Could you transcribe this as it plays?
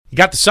You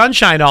got the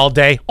sunshine all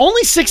day.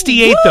 Only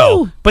 68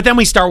 though. But then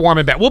we start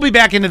warming back. We'll be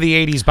back into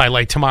the 80s by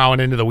like tomorrow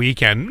and into the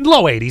weekend.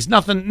 Low 80s.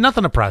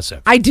 Nothing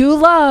oppressive. I do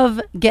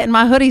love getting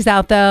my hoodies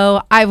out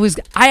though. I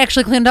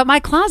actually cleaned up my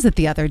closet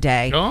the other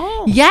day.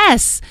 Oh.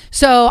 Yes.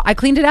 So I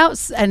cleaned it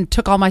out and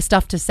took all my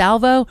stuff to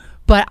Salvo,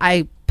 but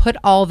I put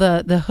all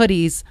the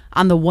hoodies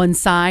on the one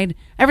side.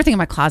 Everything in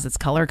my closet's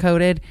color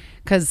coded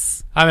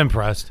because I'm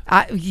impressed.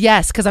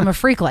 Yes, because I'm a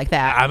freak like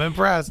that. I'm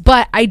impressed.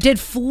 But I did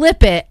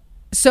flip it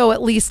so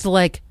at least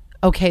like,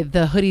 okay,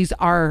 the hoodies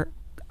are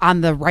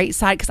on the right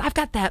side because I've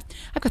got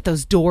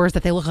those doors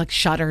that they look like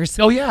shutters.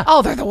 Oh yeah.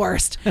 Oh, they're the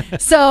worst.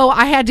 So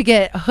I had to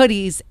get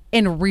hoodies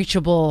in a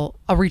reachable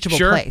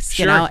place,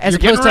 you know, as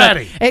opposed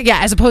to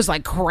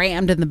like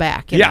crammed in the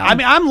back. You know? I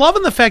mean, I'm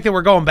loving the fact that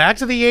we're going back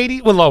to the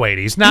 80s, well, low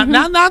 80s,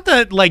 not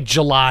the like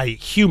July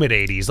humid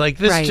 80s. Like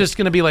this is just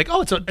going to be like,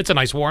 oh, it's a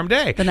nice warm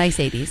day. The nice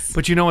 80s.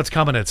 But you know it's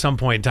coming at some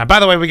point in time.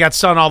 By the way, we got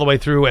sun all the way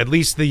through at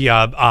least the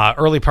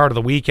early part of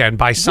the weekend.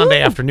 By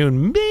Sunday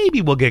afternoon,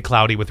 maybe we'll get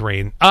cloudy with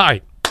rain. All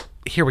right.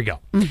 Here we go.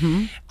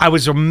 I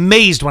was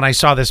amazed when I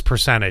saw this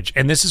percentage,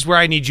 and this is where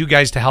I need you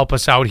guys to help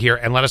us out here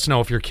and let us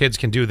know if your kids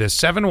can do this.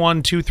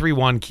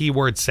 71231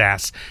 keyword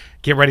SAS.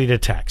 Get ready to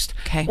text.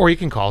 Okay. Or you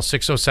can call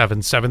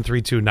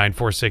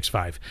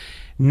 607-732-9465.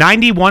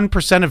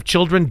 91% of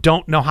children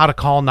don't know how to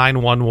call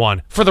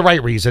 911 for the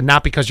right reason,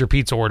 not because your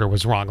pizza order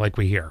was wrong like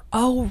we hear.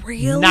 Oh,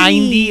 really?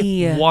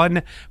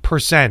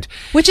 91%.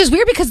 Which is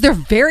weird because they're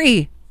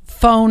very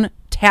phone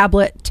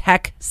tablet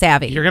tech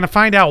savvy. You're going to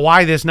find out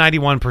why this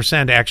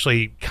 91%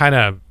 actually kind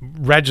of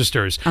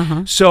registers.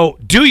 So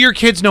do your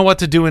kids know what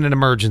to do in an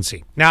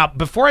emergency? Now,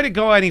 before I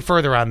go any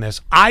further on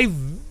this, I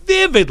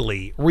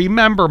vividly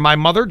remember my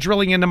mother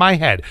drilling into my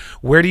head,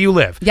 where do you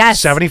live? Yes.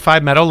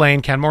 75 Meadow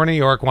Lane, Kenmore, New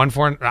York,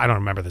 14. I don't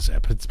remember the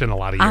zip. It's been a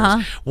lot of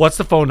years. What's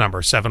the phone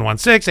number?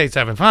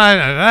 716-875.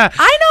 I know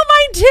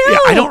mine too. Yeah,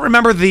 I don't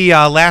remember the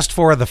last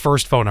four of the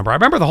first phone number. I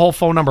remember the whole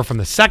phone number from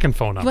the second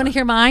phone number. You want to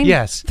hear mine?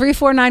 Yes.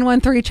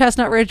 34913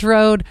 Chestnut Ridge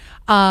Road,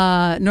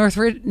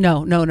 Northridge.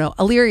 No.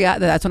 Elyria.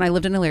 That's when I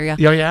lived in Elyria.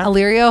 Oh, yeah?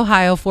 Elyria,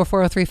 Ohio,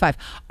 44035.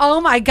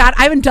 Oh my God.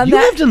 I haven't done You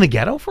that. You lived in the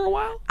ghetto for a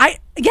while?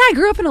 I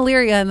grew up in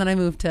Elyria and then I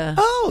moved to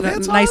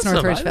that's nice awesome.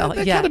 North Ridgeville.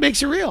 That kind of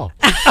makes you real.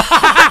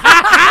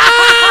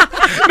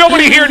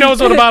 Nobody here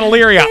knows what about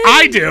Elyria.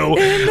 I do.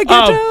 In the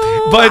ghetto.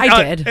 But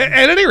I did.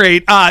 At any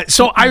rate,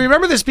 so I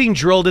remember this being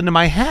drilled into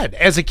my head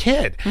as a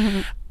kid.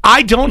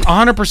 I don't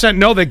 100%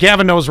 know that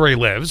Gavin knows where he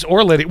lives,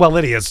 or Lydia. Well,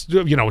 Lydia's,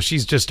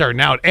 she's just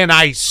starting out. And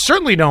I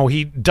certainly know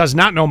he does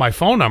not know my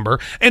phone number.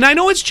 And I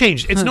know it's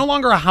changed. It's no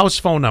longer a house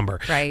phone number.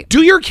 Right.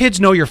 Do your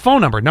kids know your phone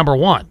number, number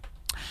one?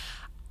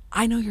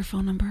 I know your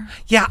phone number.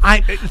 Yeah,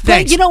 thanks.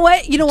 But you know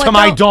what? To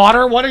my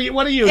daughter? What are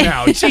you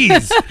now?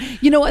 Jeez.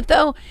 You know what,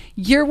 though?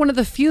 You're one of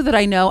the few that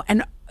I know,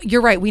 and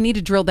you're right. We need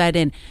to drill that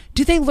in.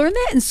 Do they learn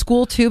that in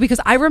school too? Because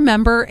I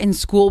remember in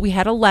school we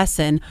had a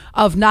lesson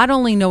of not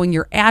only knowing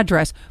your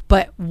address,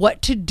 but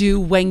what to do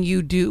when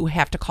you do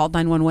have to call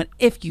 911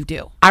 if you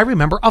do. I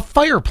remember a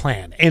fire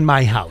plan in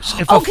my house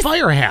if a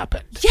fire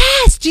happened.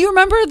 Yes. Do you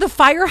remember the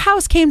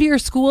firehouse came to your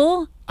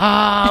school?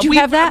 Did you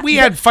have that? We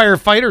had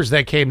firefighters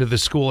that came to the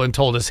school and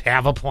told us,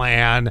 have a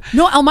plan.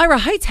 No, Elmira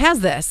Heights has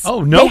this.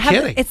 Oh, no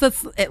kidding.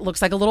 It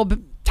looks like a little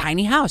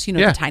tiny house,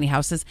 the tiny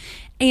houses.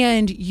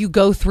 And you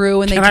go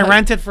through and Can I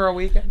rent it for a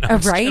weekend? No,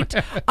 right?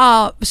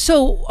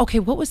 So, okay,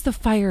 what was the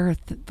fire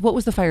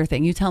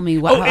thing? You tell me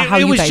how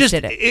you guys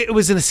did it. It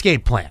was an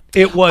escape plan.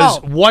 It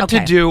was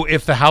to do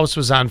if the house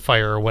was on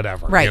fire or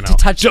whatever. Right, to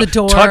touch the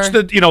door. Touch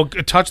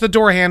the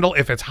door handle.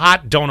 If it's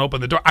hot, don't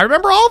open the door. I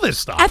remember all this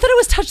stuff. I thought it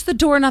was touch the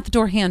door, not the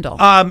door handle.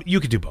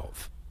 You could do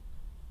both.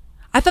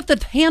 I thought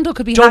the handle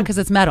could be hot because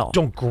it's metal.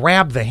 Don't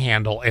grab the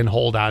handle and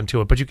hold on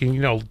to it, but you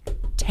can,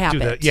 tap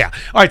it. Yeah.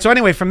 All right. So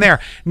anyway, from there,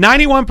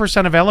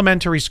 91% of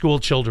elementary school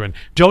children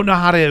don't know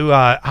how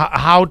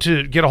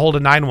to get a hold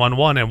of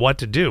 911 and what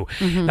to do.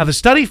 Now, the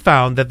study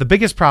found that the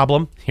biggest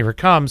problem, here it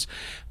comes,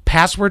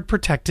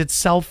 password-protected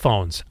cell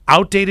phones,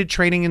 outdated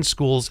training in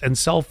schools, and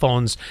cell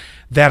phones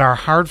that are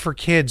hard for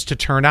kids to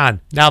turn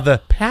on. Now,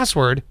 the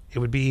password, it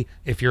would be,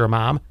 if you're a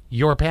mom,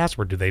 your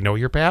password. Do they know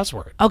your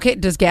password? Okay.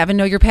 Does Gavin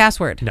know your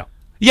password? No.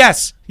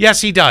 Yes,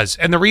 he does.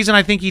 And the reason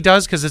I think he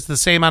does, because it's the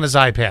same on his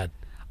iPad.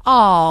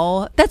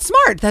 Oh, that's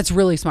smart. That's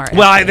really smart.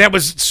 Well, that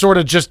was sort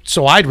of just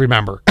so I'd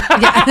remember. No,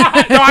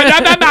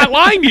 I'm not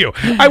lying to you.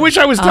 I wish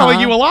I was telling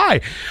you a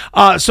lie.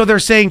 So they're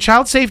saying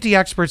child safety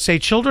experts say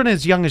children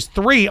as young as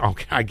 3,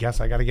 okay, I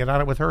guess I got to get on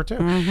it with her too,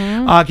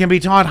 can be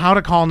taught how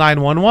to call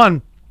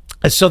 911.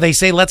 So they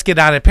say, let's get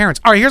on it,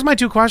 parents. All right, here's my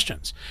 2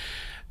 questions.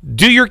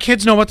 Do your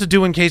kids know what to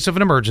do in case of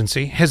an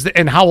emergency?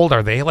 And how old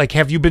are they? Like,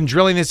 have you been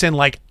drilling this in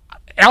like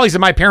Allie's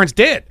and my parents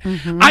did?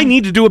 I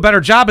need to do a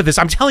better job at this.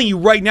 I'm telling you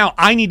right now,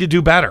 I need to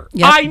do better.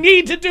 Yep. I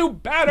need to do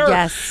better.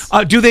 Yes.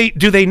 Do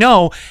they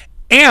know?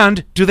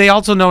 And do they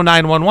also know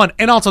 911?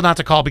 And also not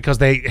to call because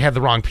they had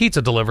the wrong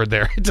pizza delivered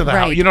there to the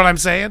house. You know what I'm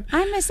saying?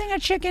 I'm missing a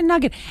chicken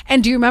nugget.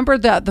 And do you remember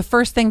the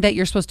first thing that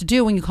you're supposed to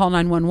do when you call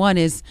 911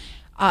 is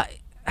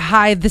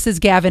hi, this is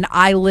Gavin.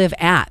 I live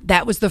at.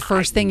 That was the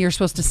first thing you're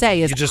supposed to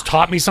say. Is You just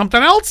taught me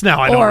something else now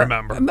I don't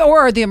remember.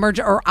 Or the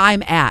emergent, or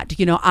I'm at.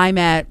 I'm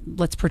at,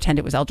 let's pretend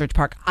it was Eldridge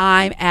Park.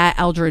 I'm at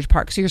Eldridge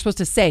Park. So you're supposed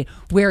to say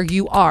where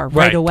you are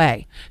right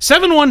away.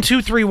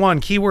 71231,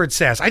 keyword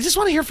sass. I just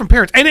want to hear from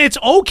parents. And it's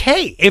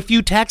okay if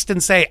you text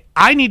and say,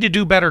 I need to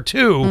do better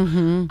too.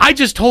 Mm-hmm. I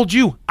just told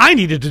you I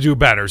needed to do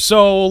better.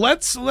 So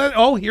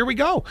here we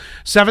go.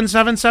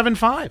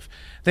 7775.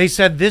 They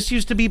said this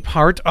used to be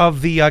part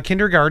of the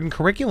kindergarten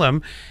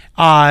curriculum,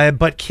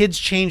 but kids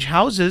change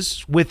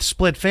houses with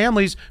split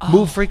families,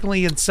 move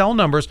frequently in cell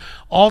numbers,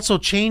 also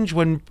change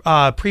when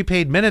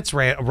prepaid minutes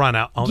run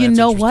out. Oh, you that's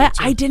know interesting, what?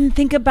 too. I didn't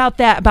think about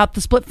that, about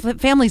the split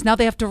families. Now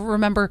they have to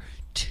remember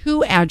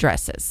 2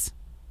 addresses.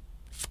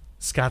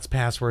 Scott's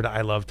password,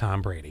 I love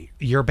Tom Brady.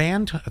 Your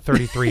band,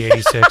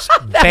 3386.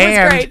 That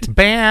was great.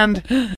 Banned.